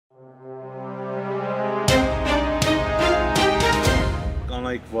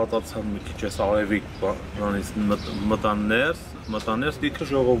նայք վատացան մի քիչ էս արևի բանից մտան ներս լիքը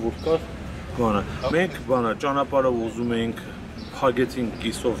ժողովուրդ կար բանը մենք բանը ճանապարհը ուզում էինք փագեցինք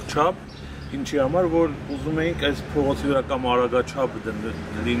կիսով չափ ինչի համար որ ուզում էինք այս փողոցի վրա կամ արագաչափ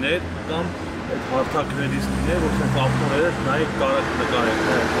լիներ կամ այդ հարթակներից լիներ որ ասենք ավտոները նայեք կարակ նկարեն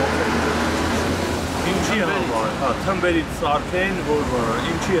ինչի համար հա թմբերից սարքեն որ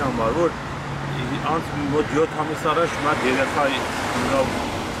ինչի համար որ անց մոտ 7 ամիս առաջ մատ երեխա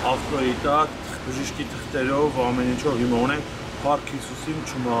ավտոյի տակ բժիշկի թղթերով ամեն ինչով հիմա ունենք Փառք Հիսուսին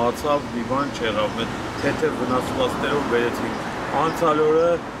չմահացավ մի բան չեղավ թեթև վնասվածքներով բերեցինք անցյալ օրը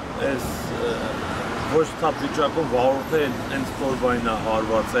այս ոչ թափ վիճակում վարորդը հենց ստորբայնա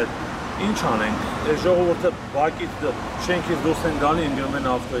հարված էր ինչ անենք այս ժողովուրդը բակից շենքից դուրս են գալի ընկնում են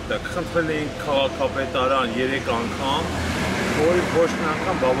ավտոյի տակ խնդրել էինք քաղաքապետարան 3 անգամ որի ոչ մի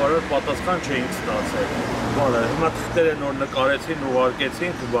անգամ բավարար պատասխան չէինք ստացել բանը հիմա թղթերը նոր նկարեցին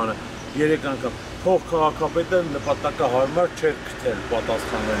ուղարկեցինք բանը 3 անգամ փող քաղաքապետը նպատակահարմար չէր գտել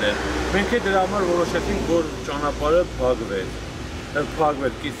պատասխանել մենք դրա համար որոշեցինք որ ճանապարհը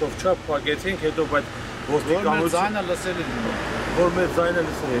փակվեր կիսով չափ փակեցինք հետո բայց ոստիկանությունը որ մեր ձայնը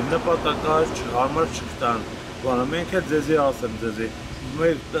լսել նպատակահարմար չգտան բանը մենք էլ ձեզի ասեմ ձեզի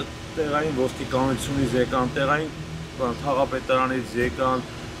մեր տեղային ոստիկանությունից եկան տեղային թաղապետարանից եկան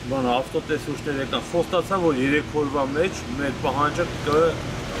ավտոտեսուչներ եկան խոստացան որ 3 օրվա մեջ մեր պահանջը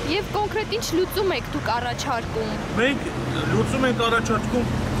Եվ կոնկրետ ինչ լուծում եք դուք առաջարկում մենք լուծում ենք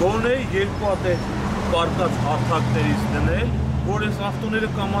առաջարկում գոնե 2 հատ պարկած հարթակներից դնել որ այս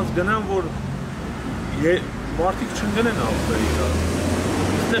ավտոները կամաց գնան որ մարդիկ չընկնեն ավտոյի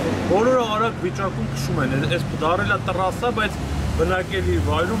այստեղ բոլորը արագ վիճակում քշում են այս դարելա տրասա բայց բնակելի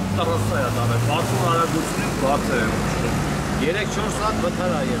վայրում տրասա է դարել բացում արագությունից բարձր է ուշում 3-4 սաատ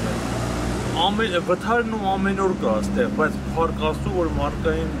վթար ա եղել վթարն ու ամեն օր կա այստեղ բայց փառք Աստծո որ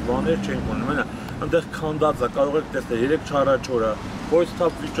մարդկային բաներ չեն ունենում հենա այնտեղ քանդած է կարող եք տեսնել 3 չարաչորա ոչ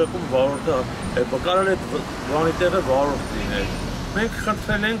թափ վիճակում վարորդը կարել այդ բանի տեղը վարորդ լինել մենք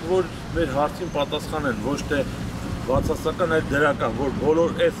խնդրել ենք որ մեր հարցին պատասխանեն ոչ թե բացասական այլ դրական որ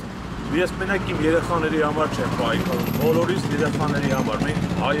բոլոր այս ես մենակ իմ երեխաների համար չեմ պայքարում բոլորիս երեխաների համար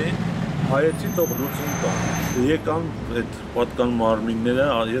մենք հայ ենք հայեցի թող լուծում կա եկան այդ պատկանում արմինները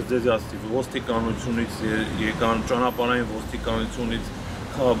ես ձեզ ասի ոստիկանությունից եկան ճանապարհային ոստիկանությունից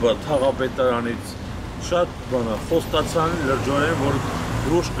թաղապետարանից շատ բանը խոստացան լրջորեն որ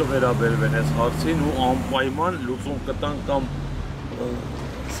դուրս կվերաբերվեն այս հարցին ու անպայման լուծում կտան կամ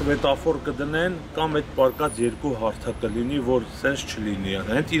սվետաֆոր կդնեն կամ այդ պարկած 2 հարթակը լինի որ սենց չլինի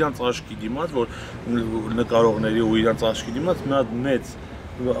հենց իրանց աչքի դիմաց որ նկարողների ու իրանց աչքի դիմաց մի հատ մեծ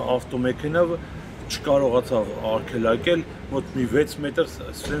ավտոմեքենա չկարողացավ արգելակել մոտ մի 6 մետր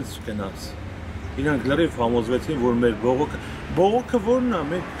սենց գնաց իրանք լրիվ համոզվեցին որ մեր բողոքը որն է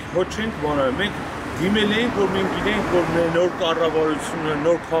մենք ոչ չենք բանալ մենք դիմել էինք որ մենք գիտենք որ նոր կառավարությունը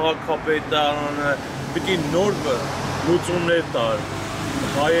նոր քաղաքապետարանը պիտի նոր լուծումներ տար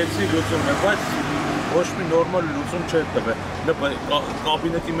հայեցի լուծումներ բայց ոչ մի նորմալ լուծում չէր տվել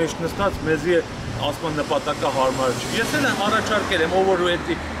կաբինետի մեջ նստած մեզի ասման նպատակահարմար չի ես էլ առաջարկել եմ ով որ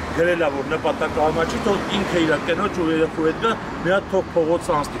էդի գրելա որ նպատակահարմար չի թող ինքը իր կնոջ ու երեխու հետ գա մի հատ թող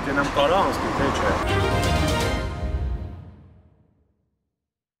փողոց անցնի տենամ կարա անցնի թե չէ